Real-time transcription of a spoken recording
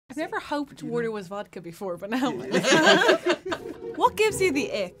I've never hoped water was vodka before, but now. What gives you the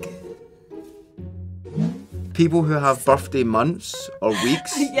ick? People who have birthday months or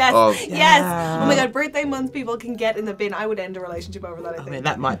weeks. Yes, yes. Oh my god, birthday months people can get in the bin. I would end a relationship over that, I think. I mean,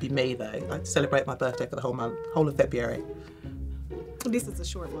 that might be me though. I celebrate my birthday for the whole month, whole of February. At least it's a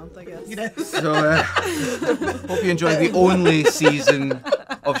short month, I guess. You know? So, hope you enjoy the only season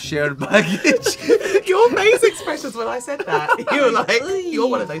of shared baggage. Your face expressions when I said that. You were like, you're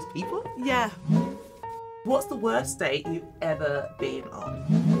one of those people? Yeah. What's the worst date you've ever been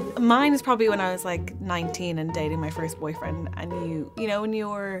on? Mine is probably when I was like 19 and dating my first boyfriend, and you know,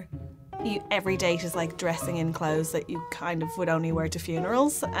 when every date is like dressing in clothes that you kind of would only wear to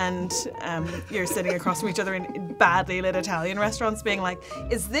funerals, and you're sitting across from each other in badly lit Italian restaurants being like,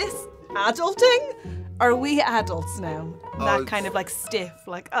 is this adulting? Are we adults now? That kind of like stiff,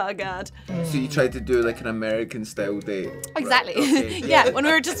 like, oh god. So you tried to do like an American style date. Exactly. Right, okay. Yeah, when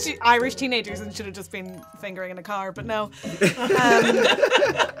we were just Irish teenagers and should have just been fingering in a car, but no.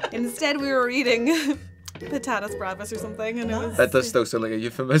 Instead we were eating patatas bravas or something, and it was... That does still sound like a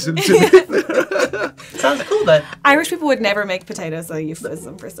euphemism to me. Sounds cool though. Irish people would never make potatoes a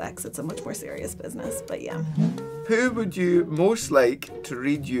euphemism for sex. It's a much more serious business, but yeah. Who would you most like to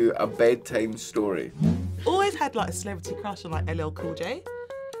read you a bedtime story? Always had like a celebrity crush on like LL Cool J.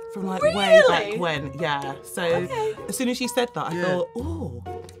 From like way Really? back when, yeah. So as soon as she said that, I thought, oh,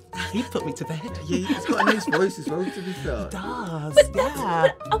 he'd put me to bed. Yeah, he's got a nice voice as well, to be fair. Does,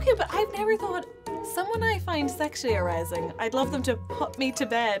 But I've never thought someone I find sexually arousing, I'd love them to put me to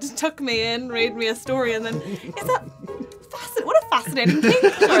bed, tuck me in, read me a story, and then is that fascinating? What a fascinating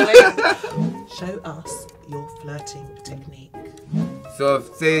thing, Charlene. Show us your flirting technique. So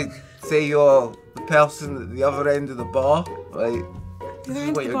if say you're the person at the other end of the bar, right? The other This is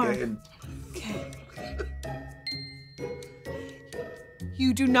end what of the you're bar. getting. Okay.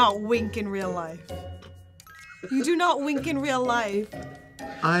 You do not wink in real life. You do not wink in real life.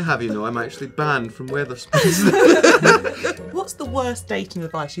 I have, you know, I'm actually banned from Weatherspoons. What's the worst dating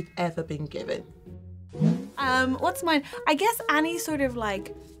advice you've ever been given? What's mine? I guess any sort of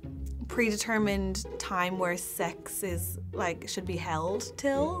like predetermined time where sex is like should be held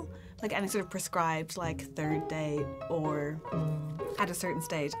till, like any sort of prescribed like third date or at a certain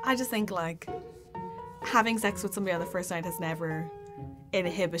stage. I just think like having sex with somebody on the first night has never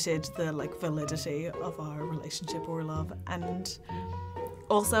inhibited the like validity of our relationship or love. And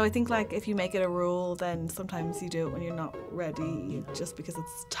also I think like if you make it a rule, then sometimes you do it when you're not ready just because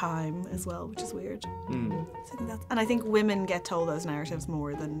it's time as well, which is weird. So I think women get told those narratives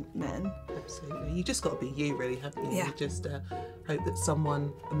more than men. Absolutely. You just got to be you, really, haven't you? Yeah. You just hope that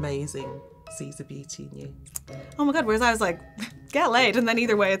someone amazing sees the beauty in you. Oh my god, whereas I was like, get laid, and then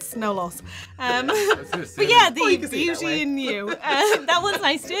either way it's no loss. But yeah, the beauty in you. That one's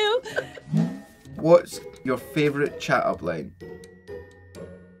nice too. What's your favourite chat-up line?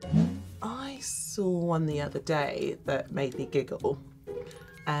 I saw one the other day that made me giggle,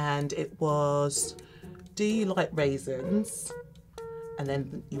 and it was, do you like raisins? And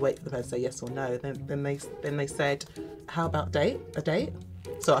then you wait for the person to say yes or no. Then they said, how about a date?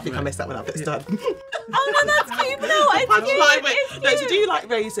 So I think I messed that one up. It's done. Oh no, that's cute. No, it's cute. No, so do you like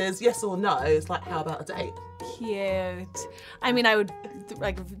raisins? Yes or no? It's like, how about a date? Cute. I mean, I would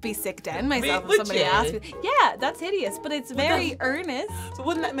like be sick down myself if Would somebody you? asked me. Yeah, that's hideous, but it's very earnest. So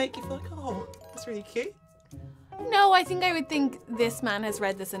wouldn't that make you feel like, oh, that's really cute? No, I think I would think this man has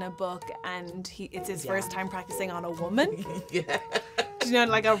read this in a book and it's his first time practicing on a woman. Yeah. Do you know,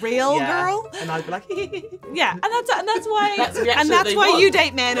 like a real girl? And I'd be like, Yeah, and that's why That's the reaction that's they why want. you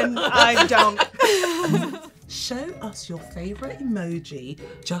date men and I don't. show us your favourite emoji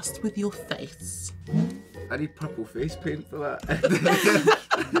just with your face. I need purple face paint for that.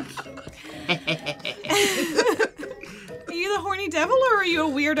 Are you the horny devil or are you a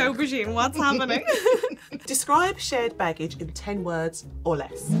weird aubergine? What's happening? Describe shared baggage in 10 words or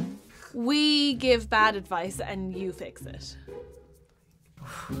less. We give bad advice and you fix it.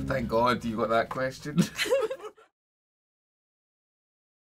 Thank God you got that question.